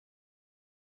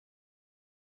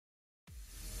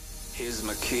Here's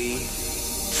my key,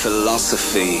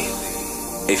 philosophy.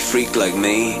 A freak like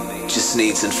me just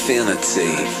needs infinity.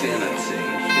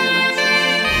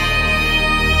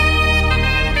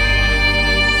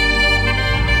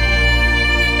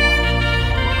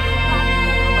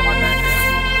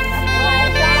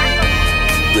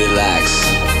 Relax,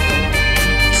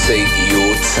 take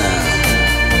your time.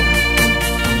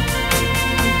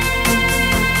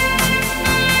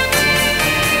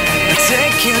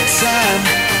 Take your time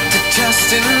to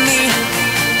trust in me,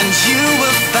 and you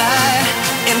will find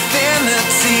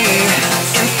infinity,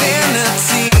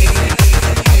 infinity.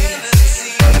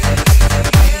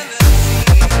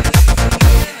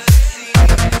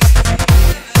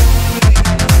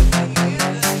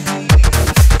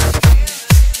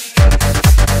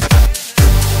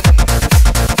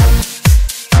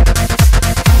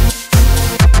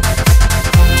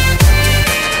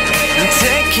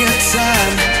 Take your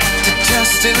time to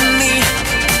trust in me,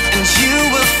 and you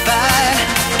will find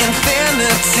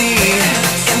infinity,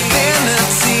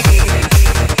 infinity.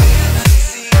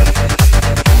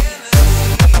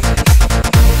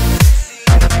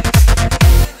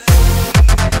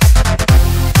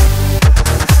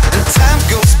 And time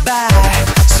goes by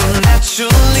so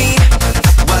naturally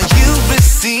while you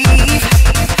receive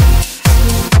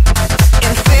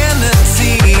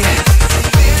infinity.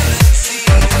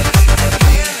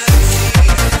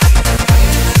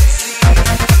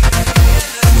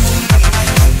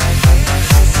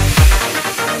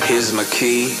 Here's my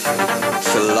key,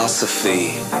 philosophy.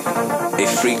 A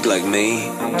freak like me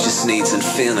just needs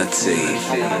infinity.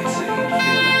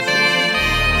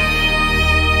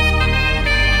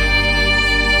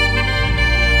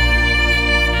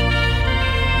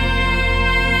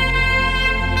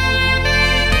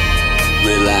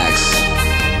 Relax,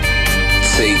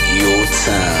 take your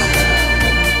time.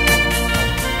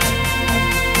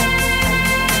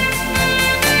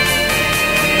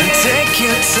 Take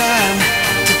your time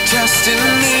to trust in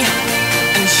me,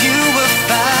 and you will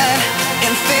find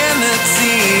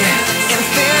infinity,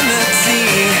 infinity,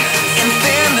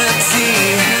 infinity,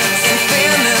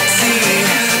 infinity,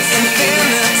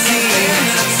 infinity,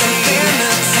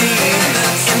 infinity,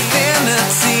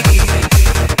 infinity.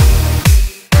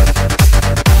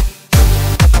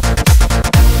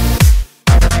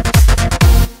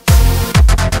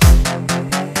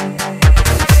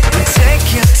 Take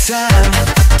your time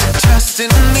to trust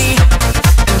in me,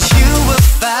 and you will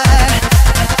find.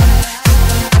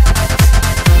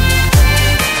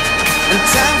 And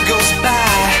time goes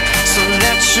by so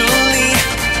naturally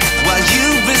while you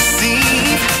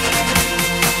receive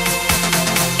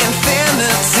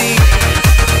infinity.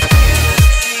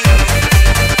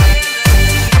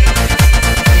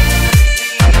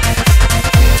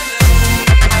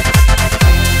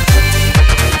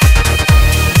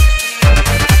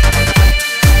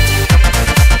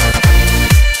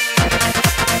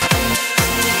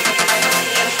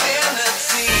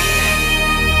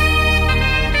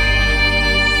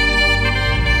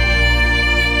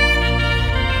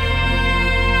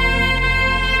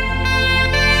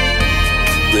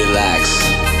 Relax,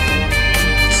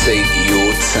 take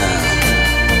your time.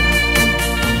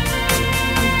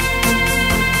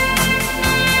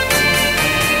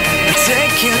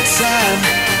 Take your time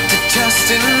to trust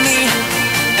in me,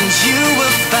 and you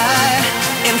will find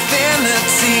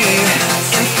infinity,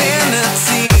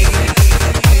 infinity.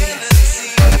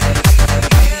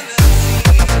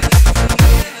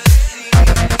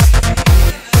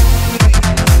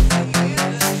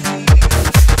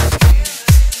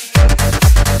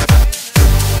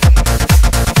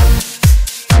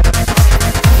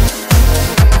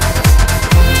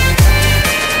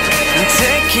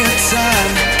 Take your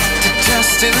time to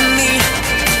trust in me,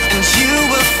 and you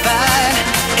will find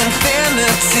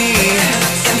infinity,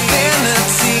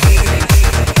 infinity.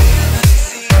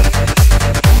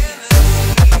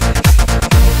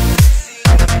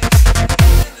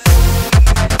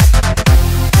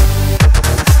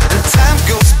 And time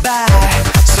goes by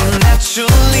so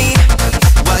naturally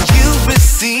while you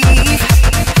receive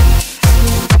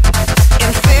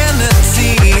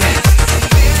infinity.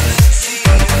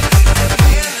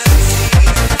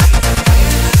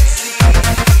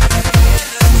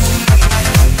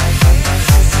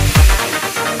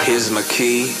 Here's my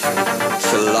key,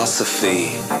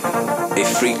 philosophy. A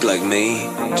freak like me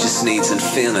just needs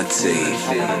infinity.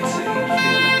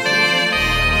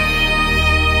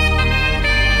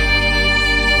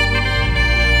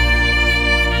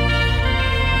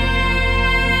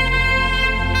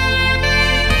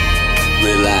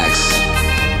 Relax,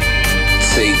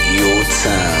 take your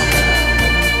time.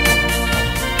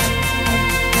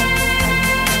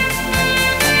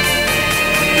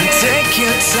 Take Take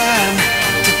your time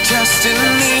to trust in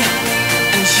me,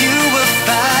 and you will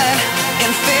find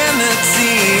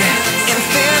infinity,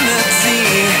 infinity,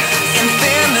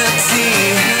 infinity,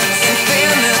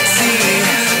 infinity,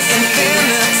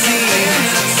 infinity,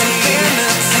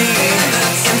 infinity,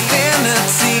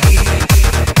 infinity.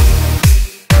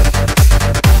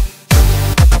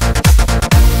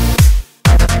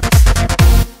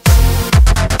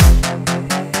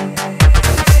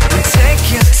 Take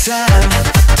your time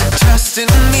to trust in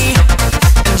me,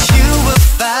 and you will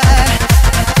find.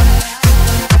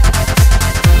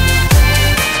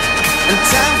 And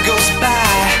time goes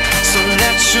by so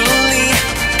naturally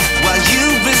while you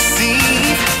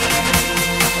receive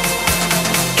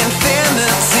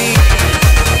infinity.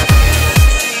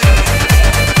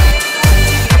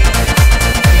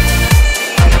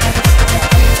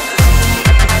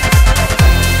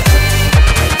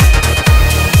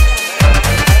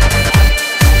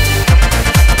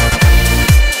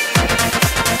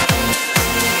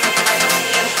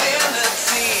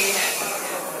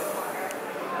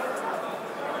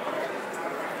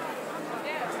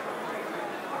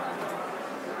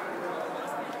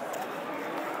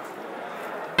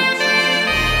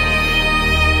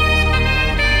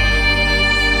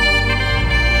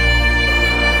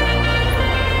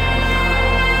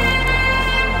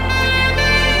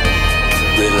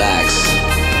 Relax,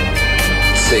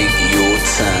 take your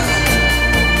time.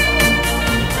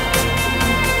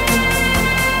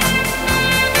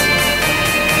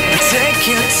 Take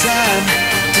your time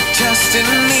to trust in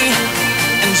me,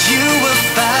 and you will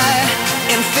find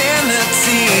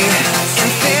infinity,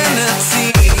 infinity.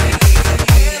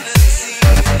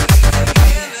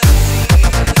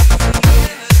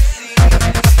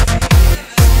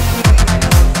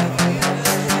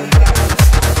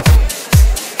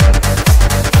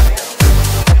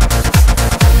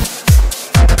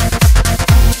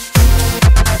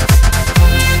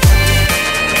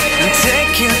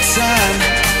 Take your time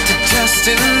to trust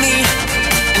in me,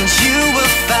 and you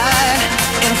will find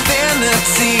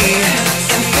infinity,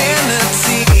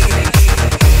 infinity.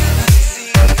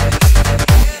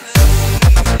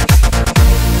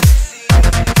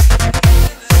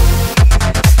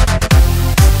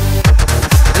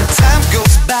 And time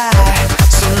goes by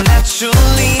so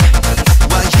naturally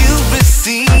while you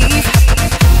receive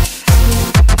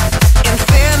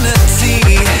infinity.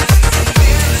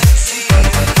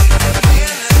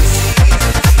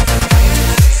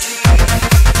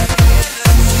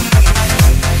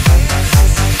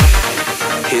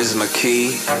 Here's my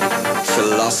key,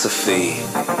 philosophy.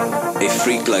 A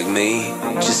freak like me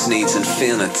just needs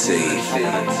infinity.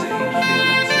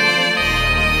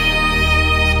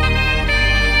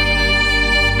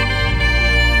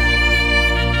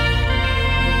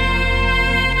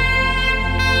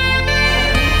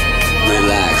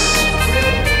 Relax,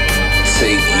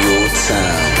 take your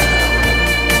time.